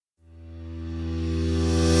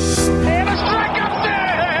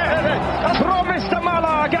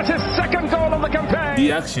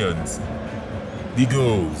The actions, the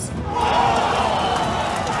goals,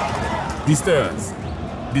 the stars,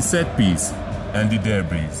 the set piece, and the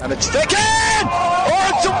debris. And it's taken!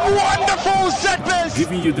 Oh, it's a wonderful set piece!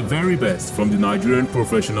 Giving you the very best from the Nigerian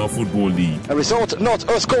Professional Football League. A result, not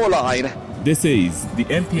a scoreline. This is the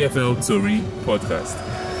MPFL Tori podcast.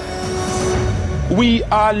 We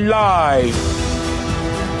are live.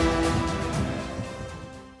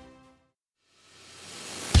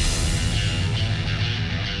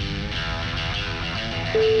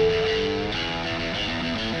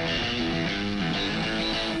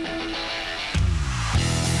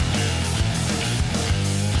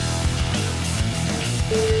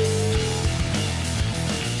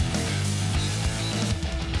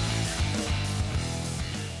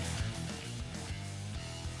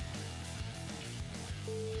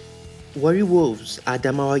 Warri Wolves,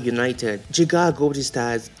 Adamawa United, Jigawa Golden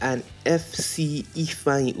Stars and FC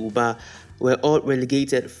Ifeanyi Uba were all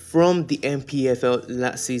relegated from the MPFL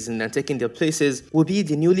last season, and taking their places will be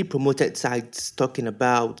the newly promoted sides talking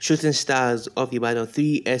about Shooting Stars of Ibadan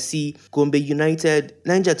 3 SC, Gombe United,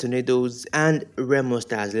 Niger Tornadoes and Remo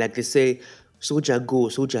Stars. Like they say, soldier go,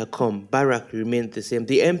 soldier come, Barrack remains the same.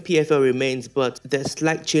 The MPFL remains, but there's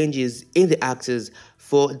slight changes in the actors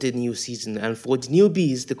for the new season. And for the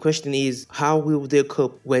newbies, the question is, how will they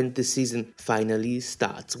cope when the season finally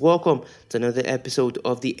starts? Welcome to another episode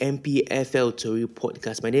of the MPFL Tori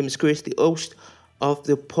podcast. My name is Chris, the host of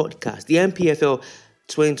the podcast. The MPFL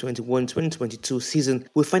 2021-2022 season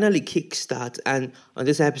will finally kickstart, and on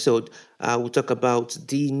this episode we'll talk about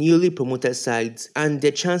the newly promoted sides and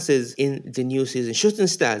their chances in the new season. Shooting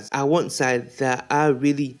Stars are one side that are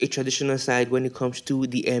really a traditional side when it comes to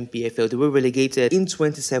the MPFL. They were relegated in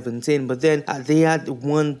 2017, but then they had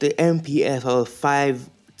won the MPFL five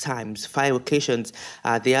occasions.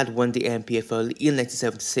 They had won the MPFL in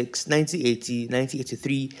 1976, 1980,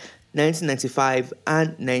 1983, 1995 and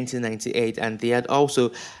 1998, and they had also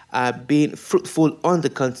been fruitful on the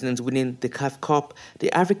continent, winning the CAF Cup, the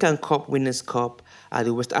African Cup Winners' Cup,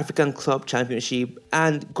 the West African Club Championship,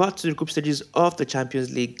 and got to the group stages of the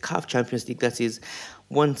Champions League, CAF Champions League, that is,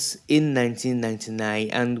 once in 1999.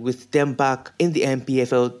 And with them back in the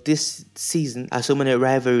MPFL this season, so many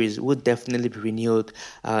rivalries would definitely be renewed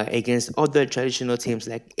against other traditional teams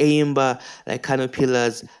like Ayimba, like Kano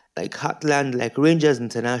Pillars, like Heartland, like Rangers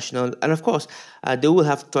International, and of course, they will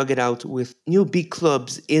have to target out with new big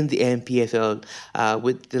clubs in the MPFL,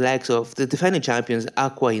 with the likes of the defending champions,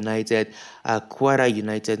 Aqua United, Kwara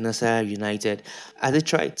United, Nasara United, as they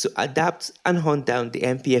try to adapt and hunt down the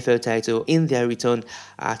MPFL title in their return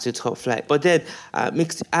to top flight. But then,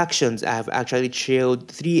 mixed actions have actually trailed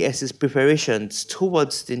 3S's preparations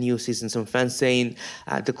towards the new season. Some fans saying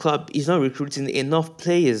the club is not recruiting enough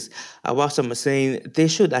players, while some are saying they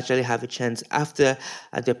should actually have a chance after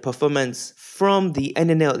their performance from the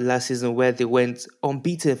NNL last season, where they went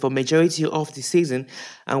unbeaten for majority of the season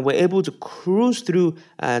and were able to cruise through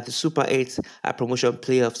the Super 8 promotion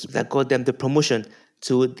playoffs that got them the promotion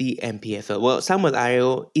to the MPFL. Well, Samuel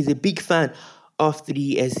Ayo is a big fan of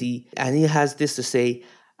 3SE, and he has this to say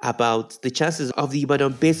about the chances of the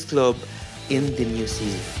Ibadan-based club in the new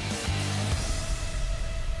season.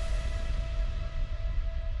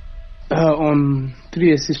 On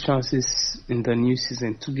 3S's chances in the new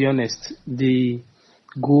season, to be honest, the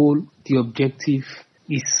goal, the objective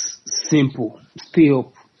is simple. Stay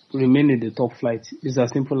up, remain in the top flight. It's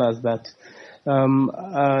as simple as that.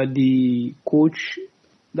 The coach,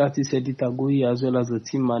 that is Edith Agoyi, as well as the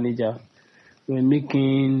team manager, were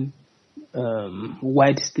making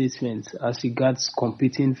wide statements as regards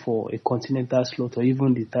competing for a continental slot or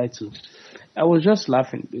even the title. I was just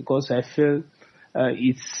laughing because I felt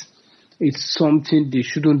it's something they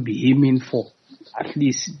shouldn't be aiming for. At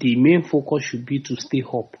least the main focus should be to stay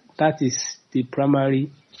up. That is the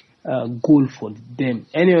primary goal for them.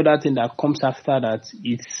 Any other thing that comes after that,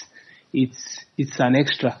 it's an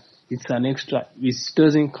extra. It's an extra. It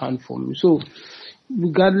doesn't count for me. So,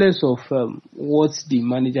 regardless of what the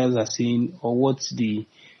managers are saying or what the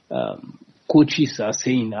coaches are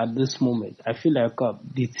saying at this moment, I feel like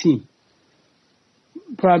the team,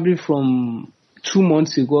 probably from 2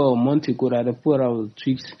 months ago or a month ago, that I put out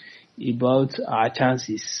tweets about our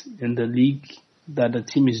chances in the league, that the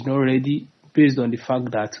team is not ready based on the fact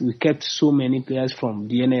that we kept so many players from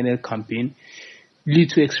the NNL campaign,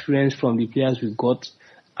 little experience from the players we got,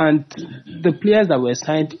 and the players that were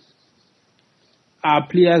signed are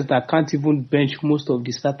players that can't even bench most of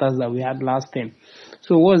the starters that we had last time.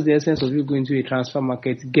 So what's the essence of you going to a transfer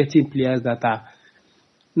market, getting players that are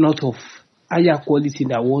not of higher quality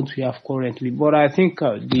than what we have currently? But I think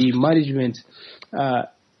the management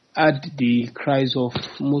had the cries of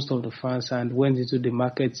most of the fans and went into the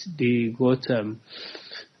market. They got Dare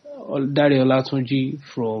Olatunji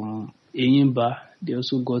from Enyimba. They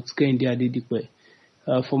also got Kehinde Adedipe,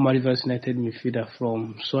 former Rivers United midfielder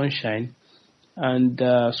from Sunshine, and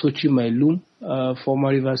Sochi Mailum, former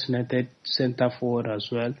Rivers United centre forward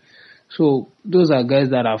as well. So those are guys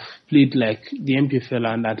that have played like the MPFL,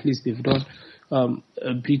 and at least they've done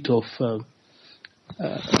a bit of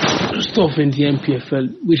stuff in the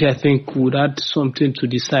MPFL, which I think would add something to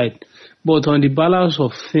the side. But on the balance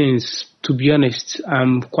of things, to be honest,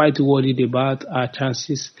 I'm quite worried about our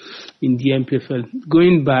chances in the MPFL.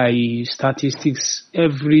 Going by statistics,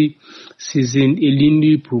 every season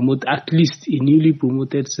at least a newly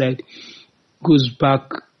promoted side goes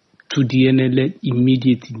back to the NLL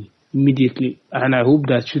immediately. And I hope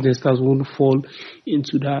that Shooting Stars won't fall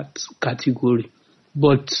into that category.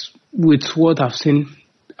 But with what I've seen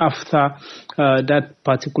after that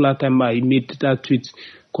particular time I made that tweet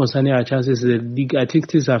concerning our chances in the league, I think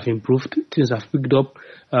things have improved, things have picked up,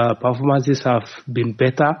 performances have been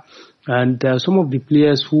better, and some of the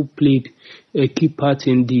players who played a key part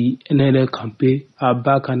in the NLL campaign are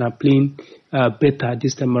back and are playing better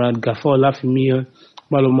this time around. Gafar Olafimiya,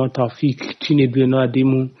 Maloma Taufik, Chinedu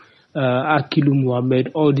Ademu, Akilu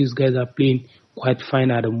Muhammad, all these guys are playing quite fine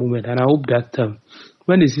at the moment, and I hope that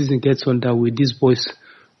when the season gets underway, these boys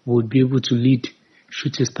would be able to lead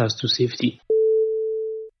Shooting Stars to safety.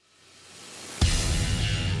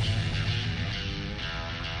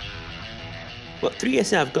 Well,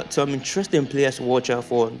 3SC have got some interesting players to watch out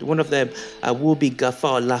for. One of them will be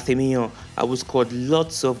Gafar Olafimiya, who scored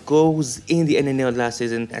lots of goals in the NNL last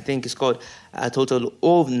season. I think he scored a total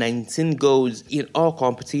of 19 goals in all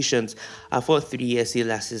competitions for 3SC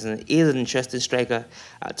last season. He is an interesting striker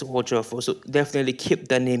to watch out for, so definitely keep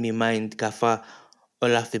that name in mind, Gafar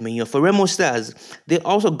Olafimiya. For Remo Stars, they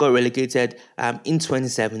also got relegated in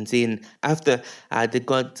 2017 after they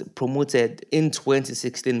got promoted in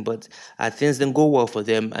 2016, but things didn't go well for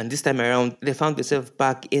them, and this time around they found themselves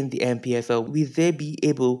back in the MPFL. Will they be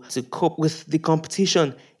able to cope with the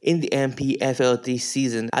competition in the MPFL this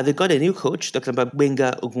season? They got a new coach, talking about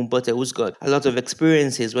Gbenga Ogunbote, who's got a lot of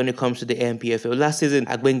experiences when it comes to the MPFL. Last season,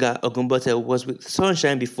 Gbenga Ogunbote was with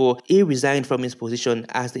Sunshine before he resigned from his position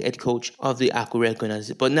as the head coach of the Akure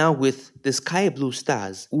Gunners. But now with the Sky Blue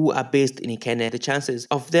Stars, who are based in Ikenne, the chances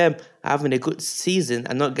of them having a good season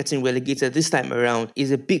and not getting relegated this time around is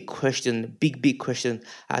a big question, big question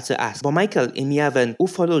to ask. But Michael Imiavan, who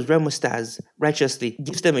follows Remo Stars righteously,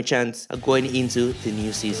 gives them a chance of going into the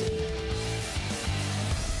new season.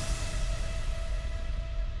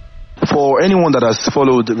 For anyone that has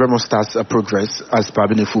followed Remo Stars' progress as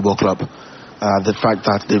Babine Football Club, the fact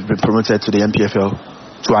that they've been promoted to the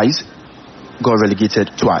MPFL twice, got relegated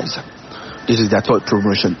twice. This is their third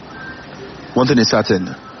promotion. One thing is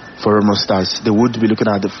certain for Remo Stars, they would be looking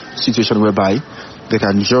at the situation whereby they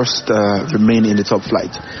can just remain in the top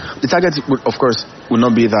flight. The target, of course, will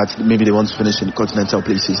not be that maybe they want to finish in continental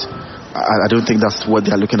places. I don't think that's what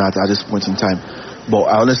they are looking at this point in time.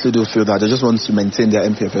 But I honestly do feel that they just want to maintain their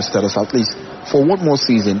MPFL status at least for one more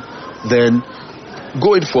season. Then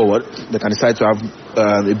going forward, they can decide to have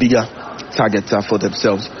a bigger target for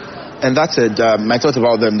themselves. And that's it. My thought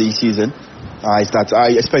about them this season is that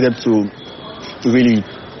I expect them to really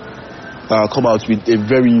come out with a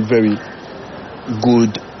very, very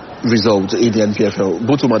good result in the NPFL.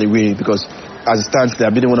 Both of them are the way, because as it stands, they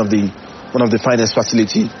have been one of the finest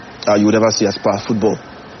facility you would ever see as per football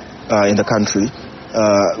in the country,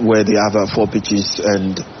 where they have 4 pitches,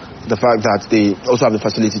 and the fact that they also have the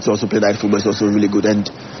facility to also play night football is also really good. And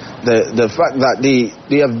the fact that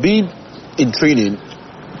they have been in training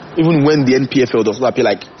even when the NPFL does not appear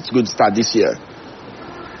like it's going to start this year.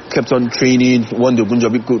 Kept on training, won the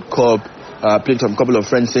Ogunjobi Gold Cup, played some couple of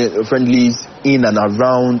friendlies in and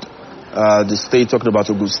around the state, talking about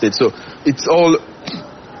Ogun State. So it's all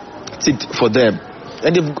ticked for them.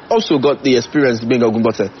 And they've also got the experience being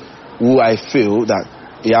Ogunbote, who I feel that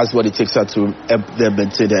he has what it takes to help them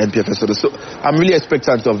maintain the NPFL status. So I'm really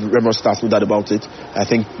expectant of Remo Stars, no doubt about it. I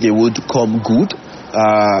think they would come good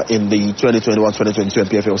in the 2021-2022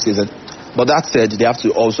 NPFL season. But that said, they have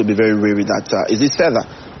to also be very wary that is it fair that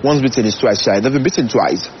once beaten is twice shy? They've been beaten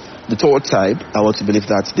twice. The third time, I want to believe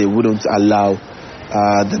that they wouldn't allow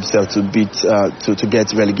themselves to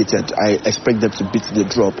get relegated. I expect them to beat the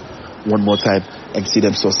drop one more time and see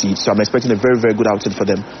them succeed. So I'm expecting a very, very good outing for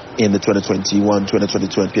them in the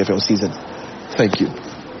 2021-2022 NPFL season. Thank you.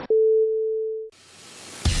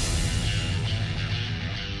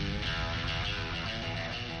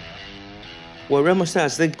 Well, Remo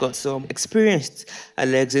Stars, they've got some experienced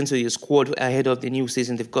legs into your squad ahead of the new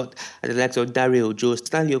season. They've got the likes of Dario Joe,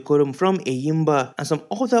 Stanley Okorum from Eyimba, and some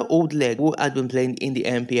other old legs who had been playing in the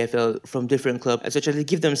MPFL from different clubs, as such as they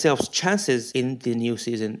give themselves chances in the new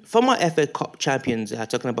season. Former FA Cup champions,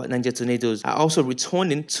 talking about Niger Tornadoes, are also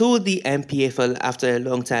returning to the MPFL after a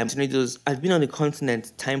long time. Tornadoes had been on the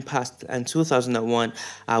continent time past in 2001,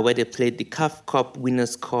 where they played the CAF Cup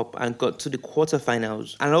Winners' Cup and got to the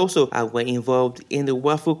quarterfinals, and also were involved in the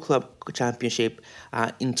Waffle Club Championship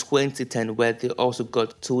in 2010, where they also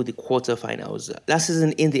got to the quarterfinals. Last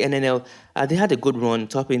season in the NNL, they had a good run,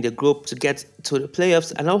 topping the group to get to the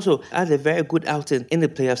playoffs, and also had a very good outing in the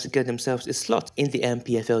playoffs to get themselves a slot in the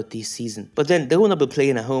MPFL this season. But then they will not be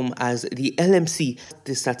playing at home, as the LMC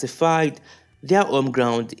decertified their home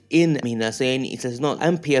ground in Mina, saying it is not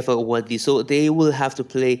MPFL worthy, so they will have to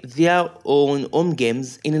play their own home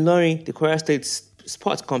games in Ilorin, the Kwara State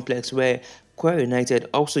Sports Complex, where Kwara United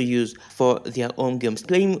also use for their home games.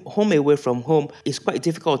 Playing home away from home is quite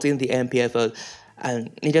difficult in the MPFL,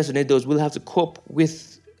 and Niger Tornadoes will have to cope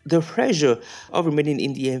with the pressure of remaining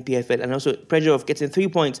in the MPFL and also pressure of getting 3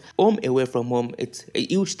 points home away from home. It's a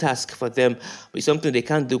huge task for them, but it's something they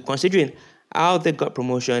can't do considering how they got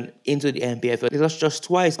promotion into the MPFL. They lost just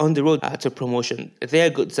twice on the road to promotion. They're a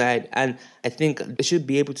good side, and I think they should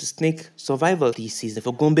be able to sneak survival this season.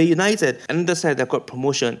 For Gombe United, another side that got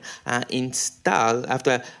promotion in style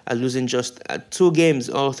after losing just 2 games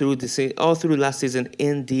all through last season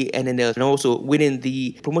in the NNL, and also winning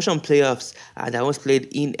the promotion playoffs that was played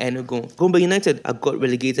in Enugu. Gombe United got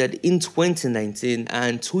relegated in 2019,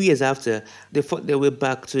 and 2 years after, they fought their way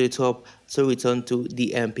back to the top to return to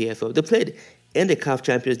the MPFL. They played in the CAF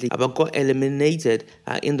Champions League, but got eliminated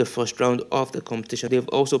in the first round of the competition. They've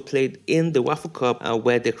also played in the Waffle Cup,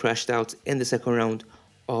 where they crashed out in the second round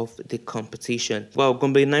of the competition. While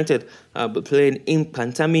Gombe United be playing in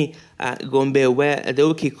Pantami, Gombe, where they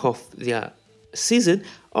will kick off their season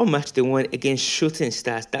on match day 1 against Shooting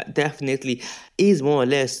Stars. That definitely is more or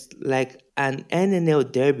less like an NNL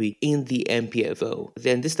derby in the MPFL.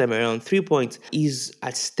 Then this time around, 3 points is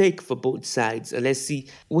at stake for both sides. Let's see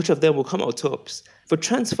which of them will come out tops. For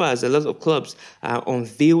transfers, a lot of clubs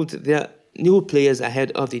unveiled their new players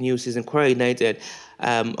ahead of the new season. Kwara United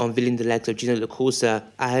unveiling the likes of Gino Lokosa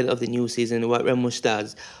ahead of the new season, while Remo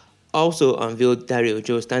Stars also unveiled Dario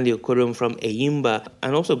Joe, Stanley Okorum from Eyimba,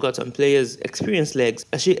 and also got some players' experienced legs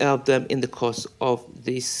as she helped them in the course of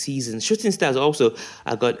this season. Shooting Stars also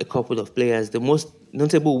got a couple of players. The most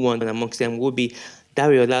notable one amongst them would be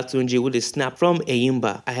Dario Latunji with a snap from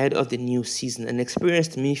Eyimba ahead of the new season. An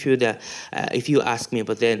experienced midfielder, if you ask me.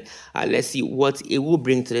 But then let's see what it will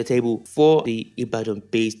bring to the table for the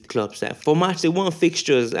Ibadan-based clubs. For match day 1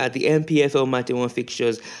 fixtures, at the MPFL match day 1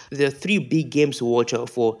 fixtures, there are 3 big games to watch out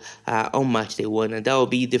for on match day 1, and that will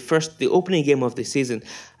be the opening game of the season.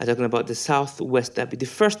 I'm talking about the Southwest Derby, the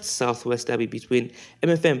first Southwest Derby between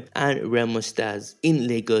MFM and Remo Stars in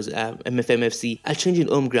Lagos. MFM FC are changing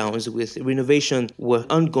home grounds with renovation work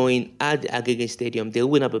ongoing at the Agege Stadium. They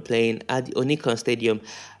will not be playing at the Onikon Stadium,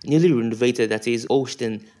 newly renovated, that is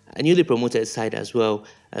hosting a newly promoted side as well,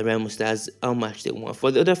 Remo Stars on match day 1.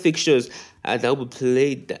 For the other fixtures that will be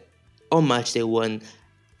played on match day 1,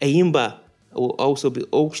 Eyimba will also be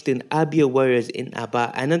hosting Abia Warriors in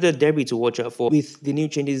Aba. Another derby to watch out for with the new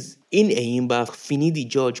changes in Eyimba, Finidi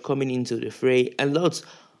George coming into the fray, and lots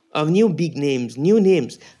of new names in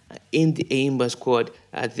the Eyimba squad.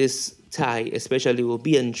 This tie especially will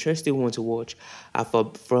be an interesting one to watch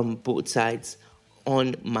from both sides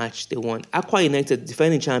on match day 1. Aqua United,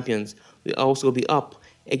 defending champions, will also be up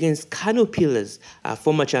against Kano Pillars,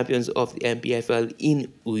 former champions of the MPFL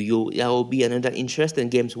in Uyo. That will be another interesting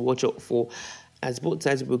game to watch out for, as both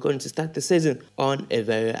sides will going to start the season on a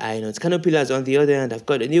very high note. Kano Pillars, on the other hand, have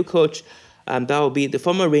got a new coach. That will be the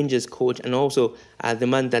former Rangers coach and also the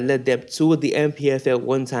man that led them to the MPFL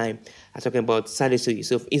one time. I'm talking about Salisu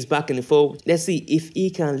Yusuf. He's back in the fold. Let's see if he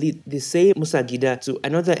can lead the same Musa Gida to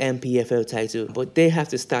another MPFL title. But they have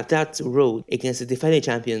to start that road against the defending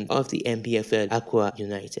champion of the MPFL, Aqua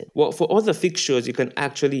United. Well, for other fixtures, you can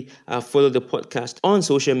actually follow the podcast on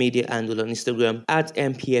social media and on Instagram at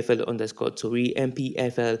MPFL_Tori,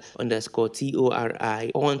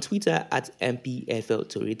 MPFL_TORI, or on Twitter at MPFL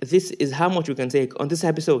Tori. This is how much we can take on this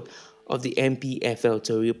episode of the MPFL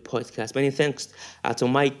Tori podcast. Many thanks to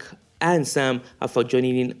Mike and Sam for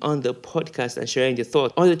joining in on the podcast and sharing their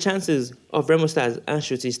thoughts on the chances of Remo Stars and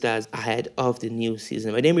Shooting Stars ahead of the new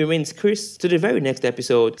season. My name remains Chris. To the very next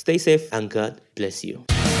episode, stay safe and God bless you.